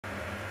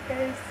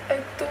Yes, I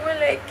don't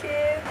like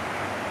it.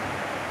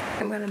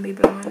 I'm gonna be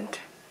blonde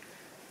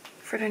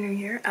for the new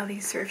year, at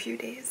least for a few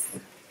days.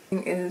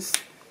 Is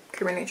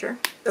Creamy Nature.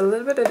 A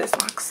little bit of this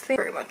wax thing,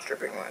 very much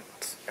dripping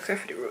wet,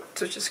 except for the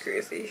roots, which is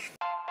crazy.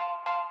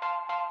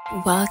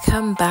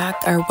 Welcome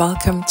back, or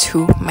welcome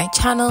to my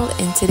channel.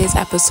 In today's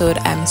episode,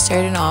 I'm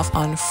starting off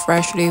on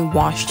freshly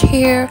washed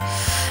hair.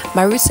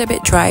 My roots are a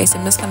bit dry, so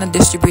I'm just gonna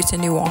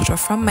distributing the water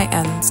from my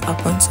ends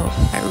up onto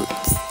my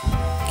roots.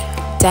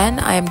 Then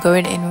I am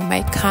going in with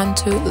my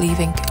Cantu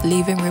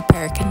leave-in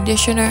repair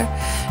conditioner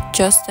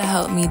just to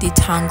help me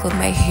detangle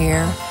my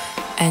hair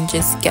and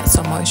just get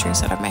some moisture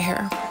inside of my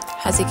hair.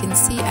 As you can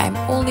see, I'm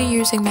only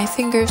using my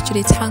fingers to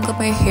detangle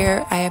my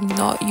hair. I am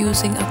not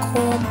using a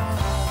comb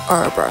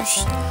or a brush.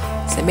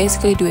 So I'm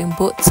basically doing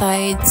both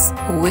sides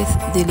with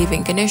the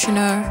leave-in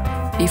conditioner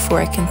before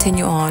I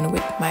continue on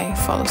with my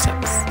follow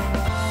steps.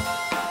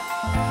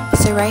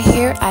 So right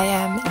here I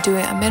am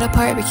doing a middle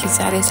part because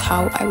that is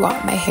how I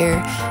want my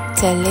hair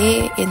to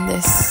lay in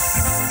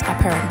this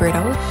apparent braid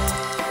out.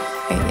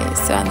 Okay,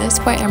 so at this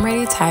point I'm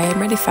really tired,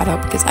 I'm really fed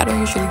up because I don't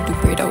usually do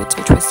braid outs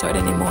or twist out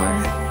anymore.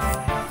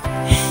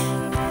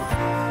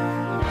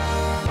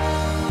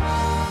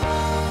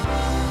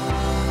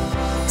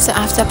 So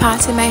after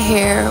patting my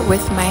hair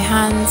with my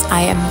hands,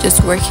 I am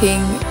just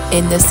working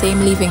in the same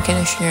leave-in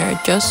conditioner,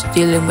 just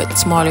dealing with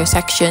smaller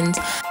sections.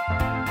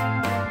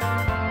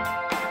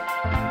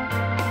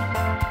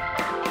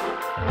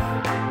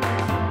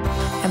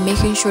 I'm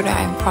making sure that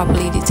I'm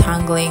properly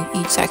detangling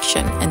each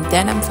section, and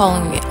then I'm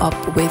following it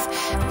up with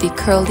the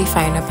curl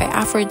definer by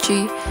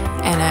Afro-G,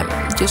 and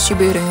I'm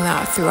distributing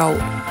that throughout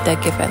the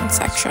given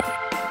section.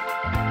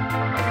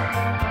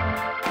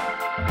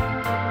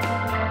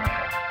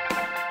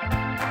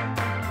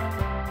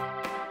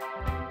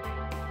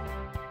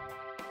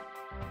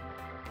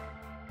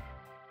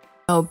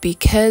 Now,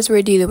 because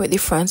we're dealing with the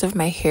front of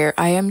my hair,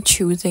 I am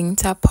choosing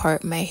to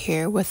part my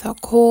hair with a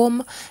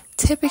comb.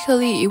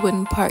 Typically, you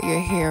wouldn't part your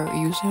hair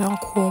using a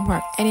comb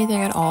or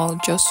anything at all,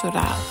 just so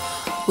that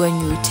when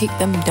you take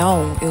them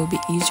down, it will be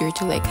easier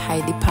to like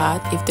hide the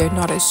part if they're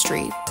not as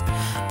straight.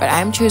 But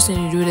I'm choosing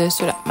to do this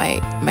so that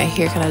my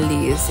hair kind of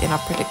lays in a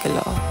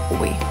particular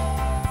way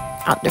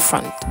at the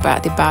front, but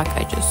at the back,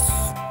 I just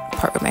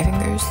part with my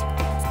fingers.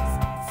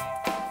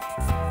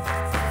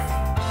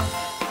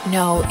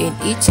 Now in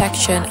each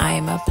section I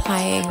am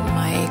applying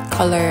my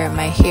color,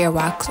 my hair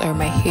wax or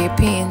my hair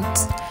paint,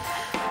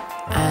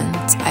 and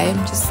I am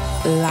just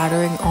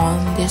lathering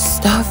on this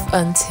stuff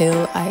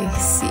until I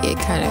see it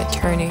kind of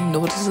turning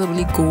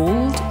noticeably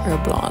gold or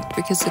blonde,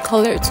 because the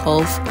color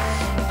itself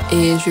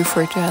is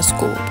referred to as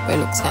gold but it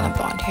looks kind of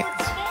blonde here.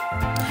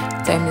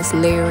 So I'm just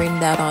layering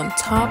that on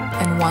top,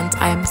 and once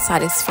I'm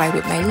satisfied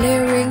with my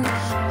layering,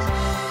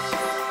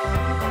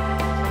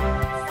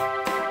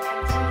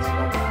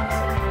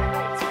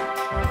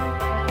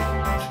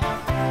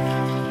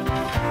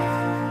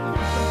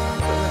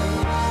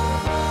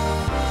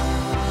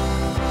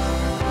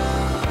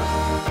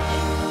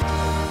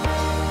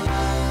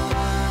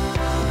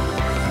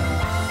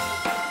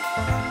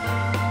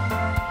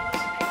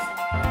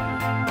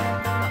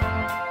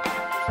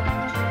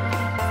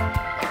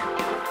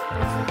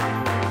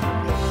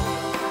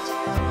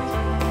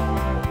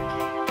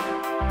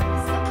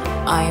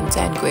 I am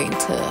then going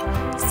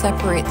to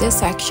separate this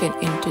section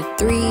into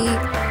 3,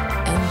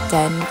 and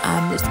then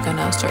I'm just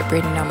gonna start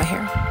braiding down my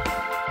hair.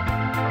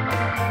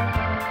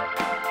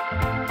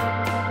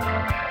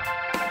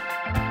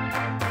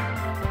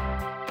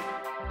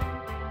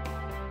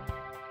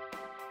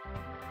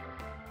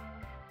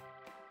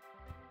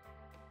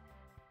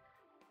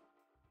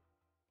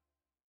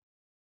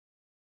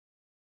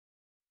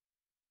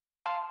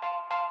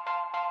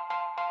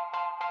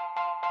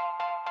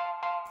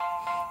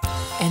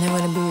 And I'm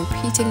going to be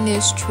repeating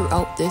this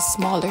throughout this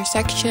smaller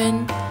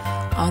section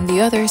on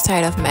the other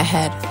side of my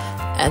head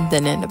and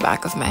then in the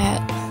back of my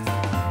head.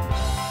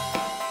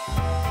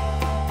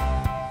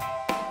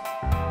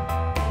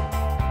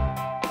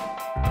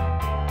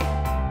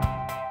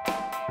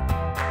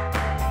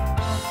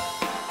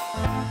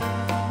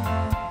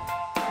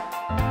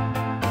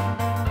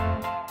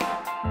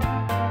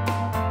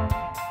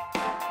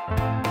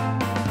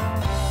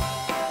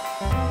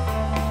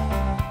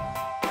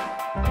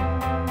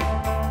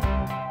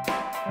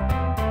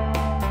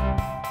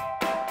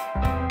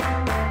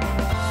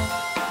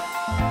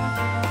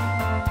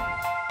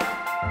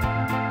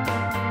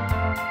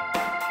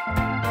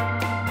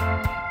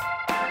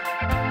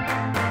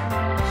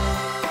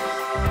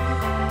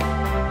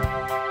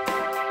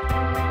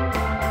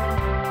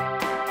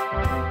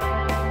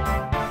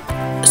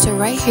 So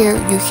right here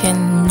you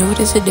can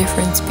notice the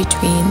difference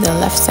between the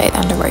left side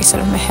and the right side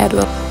of my head.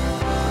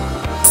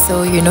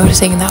 So you're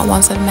noticing that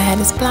one side of my head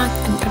is black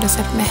and the other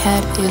side of my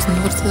head is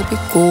noticeably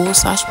gold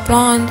 /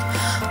 blonde.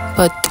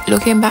 But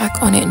looking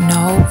back on it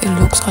now, it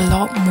looks a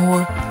lot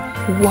more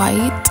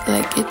white.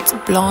 Like it's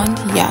blonde,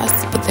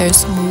 yes, but there's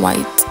some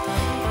white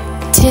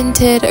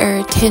tinted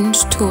or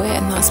tinge to it,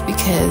 and that's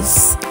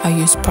because I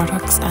use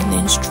products and the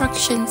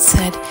instructions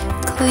said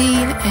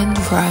clean and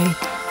dry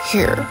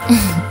hair.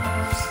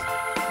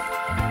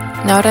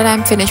 Now that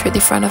I'm finished with the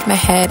front of my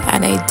head,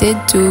 and I did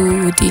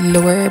do the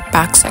lower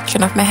back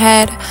section of my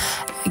head,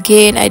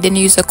 again I didn't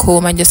use a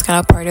comb, I just kind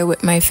of parted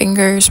with my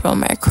fingers, well,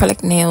 my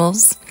acrylic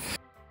nails.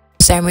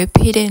 So I'm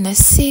repeating the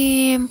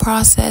same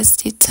process,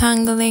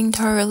 detangling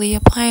thoroughly,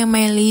 applying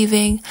my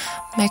leave-in,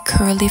 my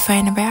curly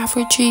finer by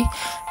Afro G,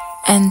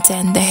 and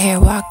then the hair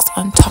wax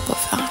on top of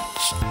that.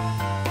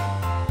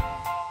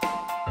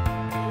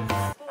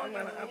 I'm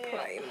gonna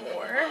apply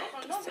more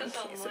just in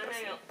case it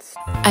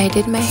doesn't. I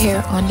did my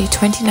hair on the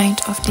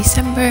 29th of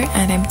December,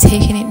 and I'm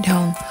taking it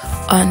down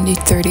on the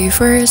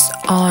 31st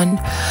on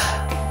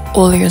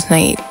All Year's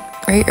Night,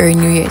 right, or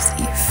New Year's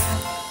Eve.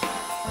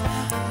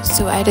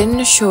 So I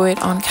didn't show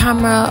it on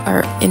camera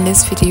or in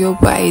this video,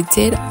 but I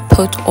did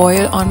put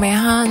oil on my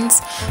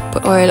hands,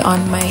 put oil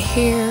on my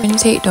hair. When you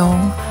take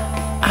down,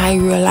 I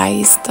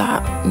realized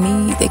that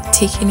me like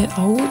taking it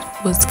out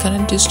was kind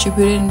of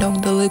distributing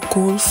down the like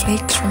gold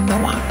flakes from the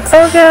wax.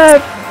 Oh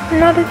god,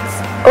 not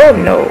it's, oh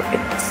no,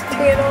 it's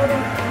taking all the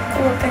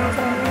little things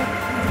on me.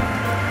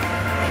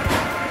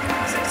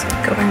 So I should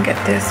go and get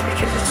this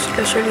because it's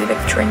literally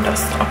like train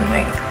dust on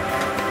my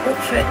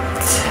outfit.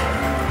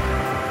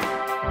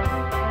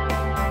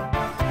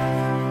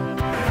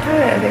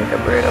 I think a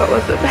braid out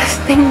was the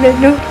best thing to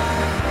do.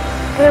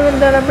 I haven't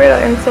done a braid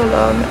out in so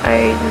long.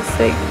 I just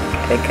like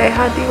I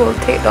had the whole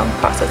takedown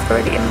process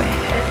already in my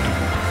head,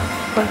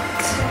 but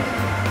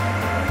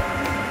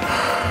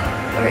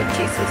Lord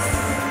Jesus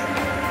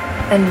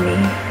and me,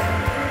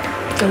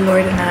 the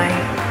Lord and I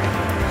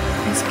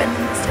are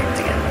spending this time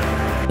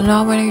together.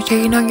 Now when you're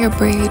taking on your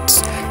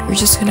braids, you're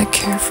just gonna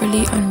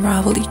carefully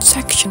unravel each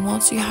section.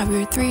 Once you have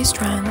your 3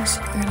 strands,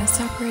 you're gonna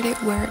separate it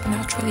where it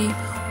naturally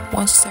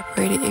wants to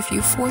separate it. If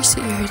you force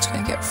it, your hair's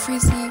gonna get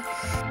frizzy.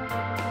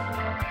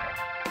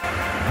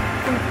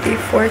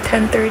 Before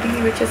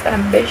 10:30, which is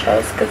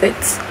ambitious because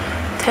it's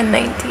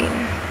 10:19.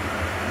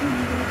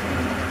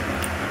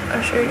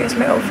 I'll show you guys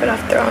my outfit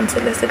after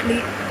unsolicited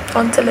leave.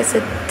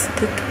 Unsolicited.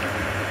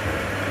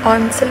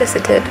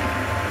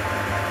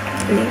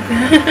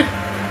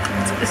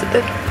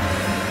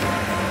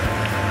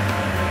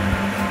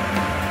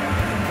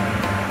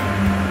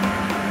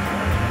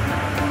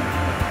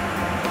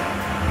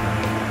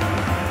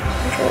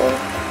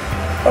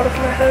 Out of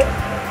my head,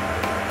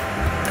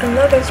 and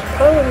that is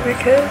probably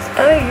because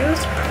I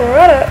use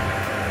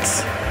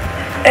products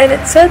and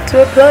it said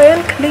to apply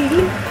and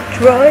clean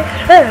dry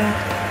hair.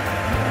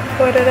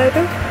 What did I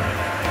do?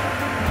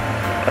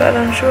 Well,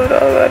 I'm sure what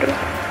I do.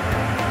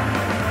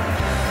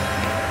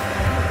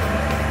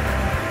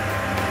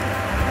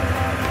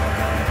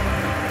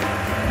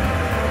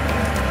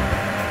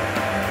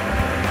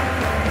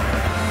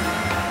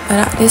 But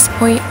at this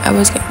point, I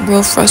was getting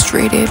real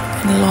frustrated,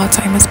 and a lot of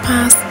time has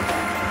passed.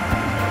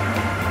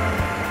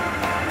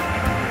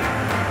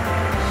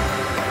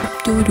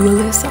 Do a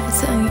little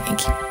something and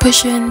keep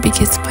pushing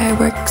because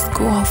fireworks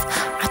go off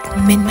at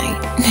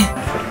midnight.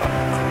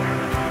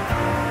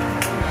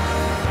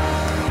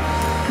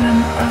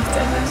 And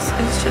after this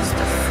is just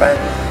the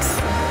front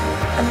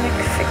and like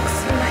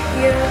fixing my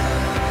hair.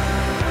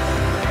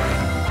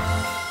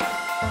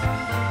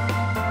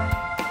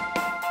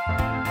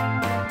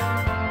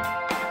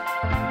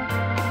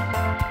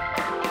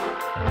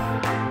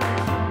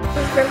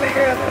 Let's bring my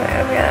hair up and I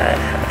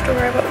have to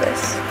worry about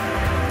this.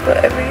 But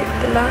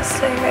the last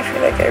time I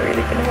feel like I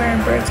really been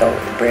wearing braid out,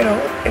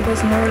 it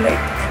was more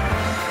like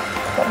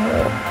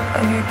cornrow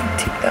and you can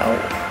take that out.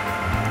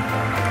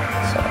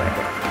 So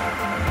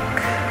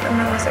and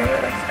now it's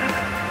really like that.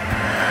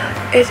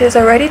 It is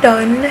already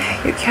done.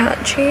 You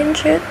can't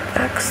change it.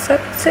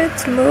 Accept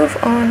it. Move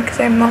on because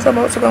I'm not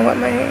about to go with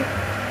my hair.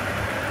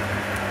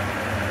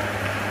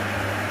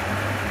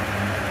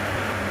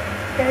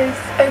 Guys,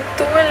 I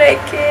don't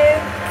like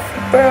it.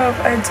 Bro,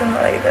 I do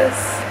not like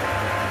this.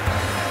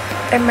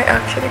 I might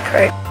actually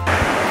cry.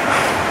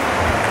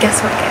 Guess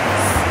what,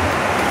 guys?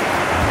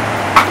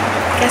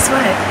 Guess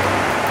what?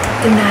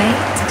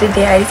 The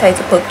day I decided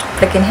to put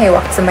flicking hair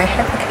wax in my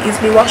head, I can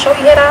easily wash out.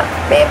 You hear that,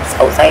 babes?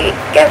 Outside,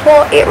 guess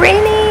what? It's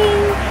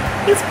raining.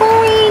 It's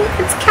pouring.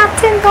 It's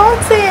Captain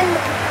Dalton.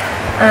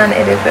 And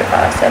it is a bit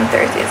past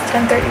 10:30. It's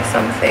 10:30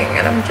 something,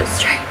 and I'm just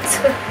trying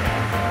to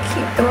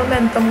keep the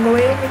momentum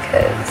going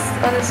because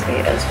honestly,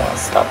 I just want to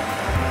stop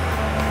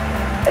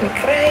and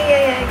cry,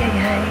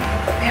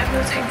 but we have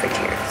no time for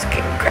tears.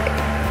 Okay, cry.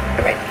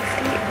 I'm ready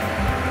for you.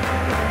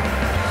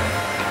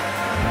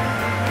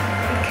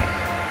 Okay.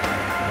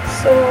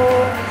 So,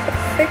 to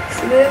fix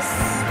this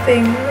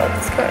thing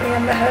that's currently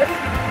on my head,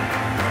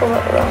 pull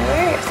it the wrong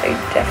way. Yes, I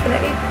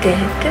definitely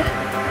did.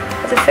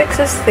 To fix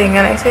this thing,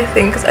 and I say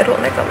thing because I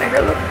don't like how my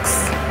hair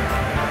looks.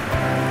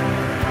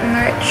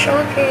 Alright,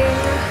 shocking.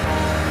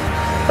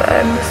 But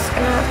I'm just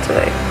gonna have to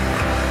like.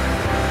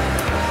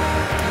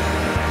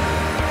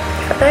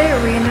 They're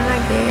raining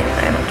again.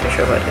 I'm not too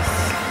sure about this.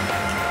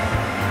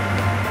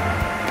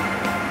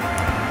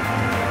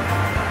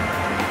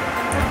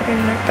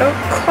 I'm like, oh,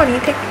 Connie,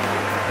 take.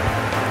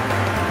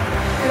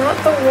 Not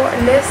the water.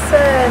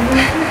 Listen.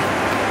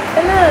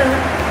 Anna,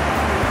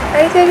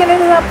 are you taking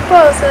it as a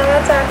pause? And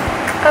that's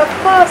a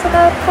pause.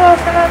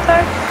 pause for that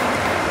time.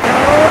 No,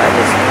 I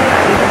just knew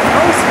that even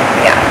else.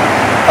 Yeah.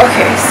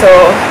 Okay, so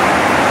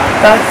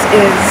that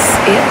is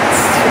it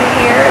for the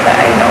hair that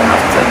I now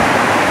have to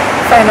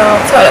find out.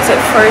 So that's it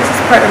for this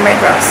is part of my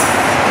dress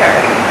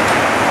currently.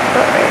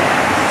 But right,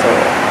 so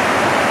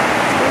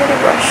I'm gonna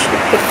brush the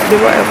pick the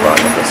whatever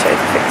on and just try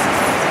to fix this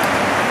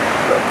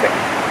real quick.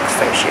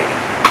 So shady.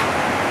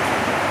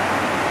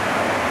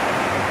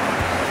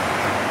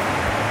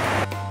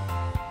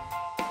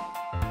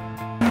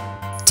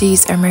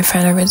 These are my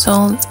final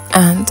results,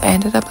 and I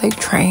ended up like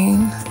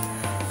trying,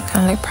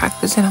 kind of like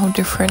practicing how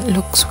different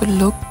looks would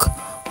look,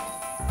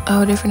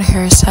 how different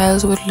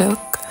hairstyles would look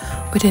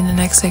within the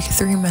next like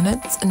 3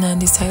 minutes, and then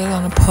decided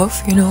on a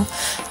puff, you know,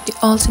 the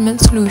ultimate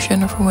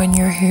solution for when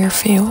your hair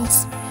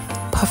fails.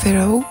 Puff it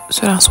out.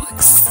 So that's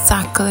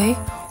exactly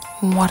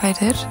what I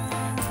did.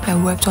 I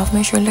wiped off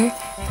my shoulder,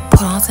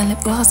 put on some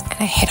lip gloss, and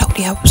I head out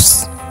the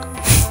house.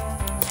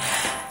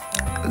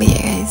 But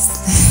yeah, guys.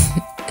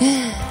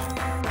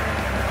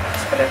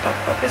 Put it up,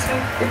 obviously.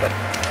 But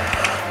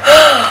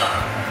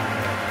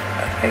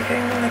I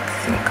can like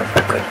think of a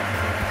good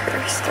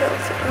hairstyle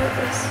to do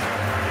this.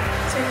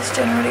 So I just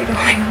generally don't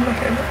like my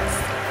hair looks.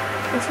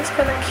 This is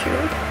kind of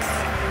cute-ish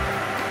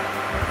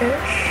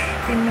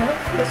enough.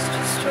 Let's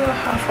just do a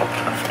half up,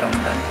 half down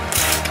then.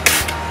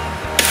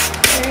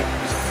 Right.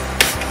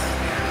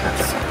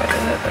 Let's stop it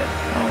a little bit.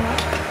 All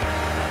that.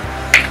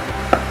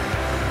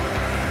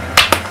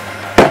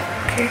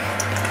 Okay.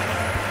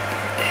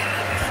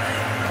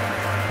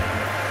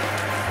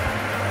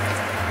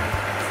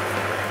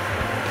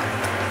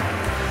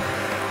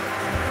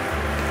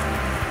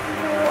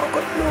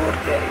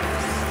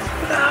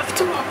 But I have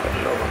to walk it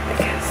low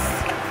because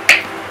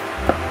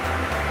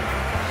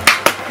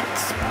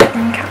it's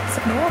putting cats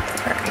in the water.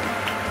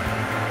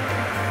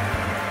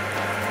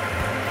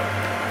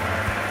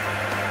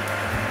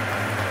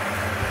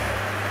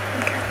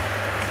 Okay.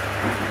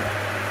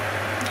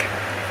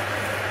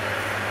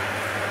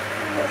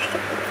 Wash the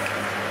pool.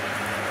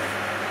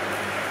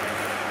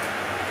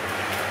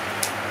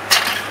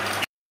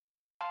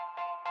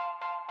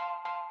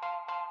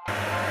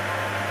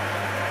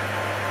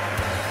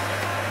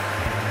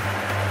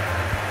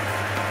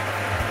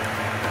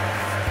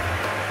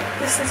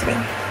 This is me.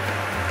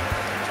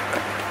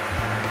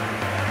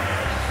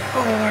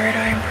 Oh Lord,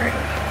 I'm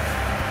pretty.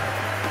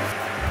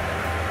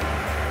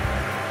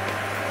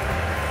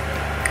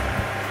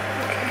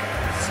 Okay,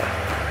 so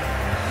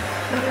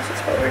now this is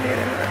what we're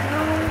doing right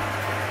now.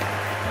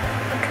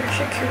 Okay,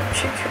 she cute.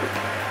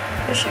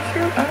 Is she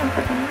cute? I don't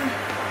know.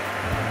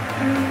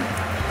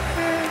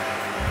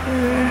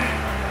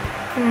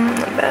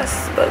 The best,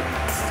 but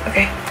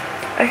okay.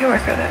 I can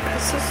work with it.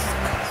 This is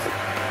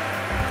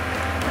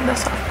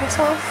dust off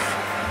myself.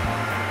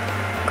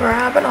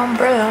 Grab an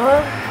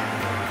umbrella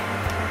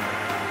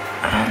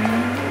and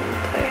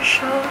I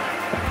shall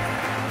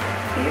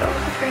be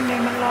over your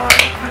name a lot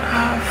and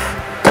have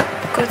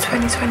good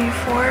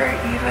 2024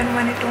 even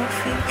when I don't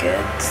feel good.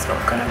 It's still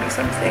gonna be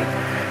something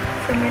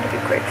for me to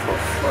be grateful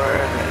for.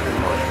 I'm gonna be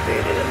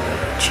motivated. I'm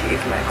gonna achieve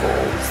my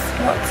goals.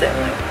 What's in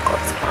like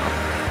God's plan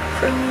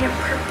for me and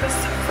purpose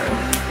for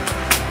me.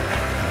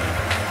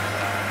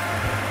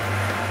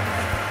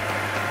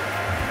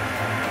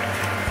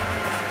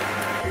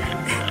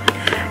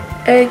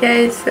 Hey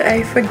guys,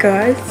 I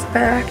forgot,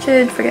 but actually I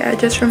didn't forget, I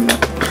just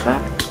remembered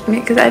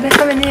because I didn't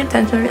have any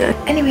intention of it.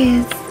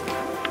 Anyways,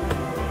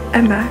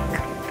 I'm back.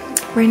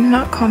 Rain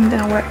not calm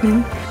down with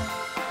me.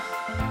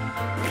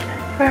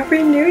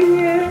 Happy New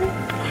Year!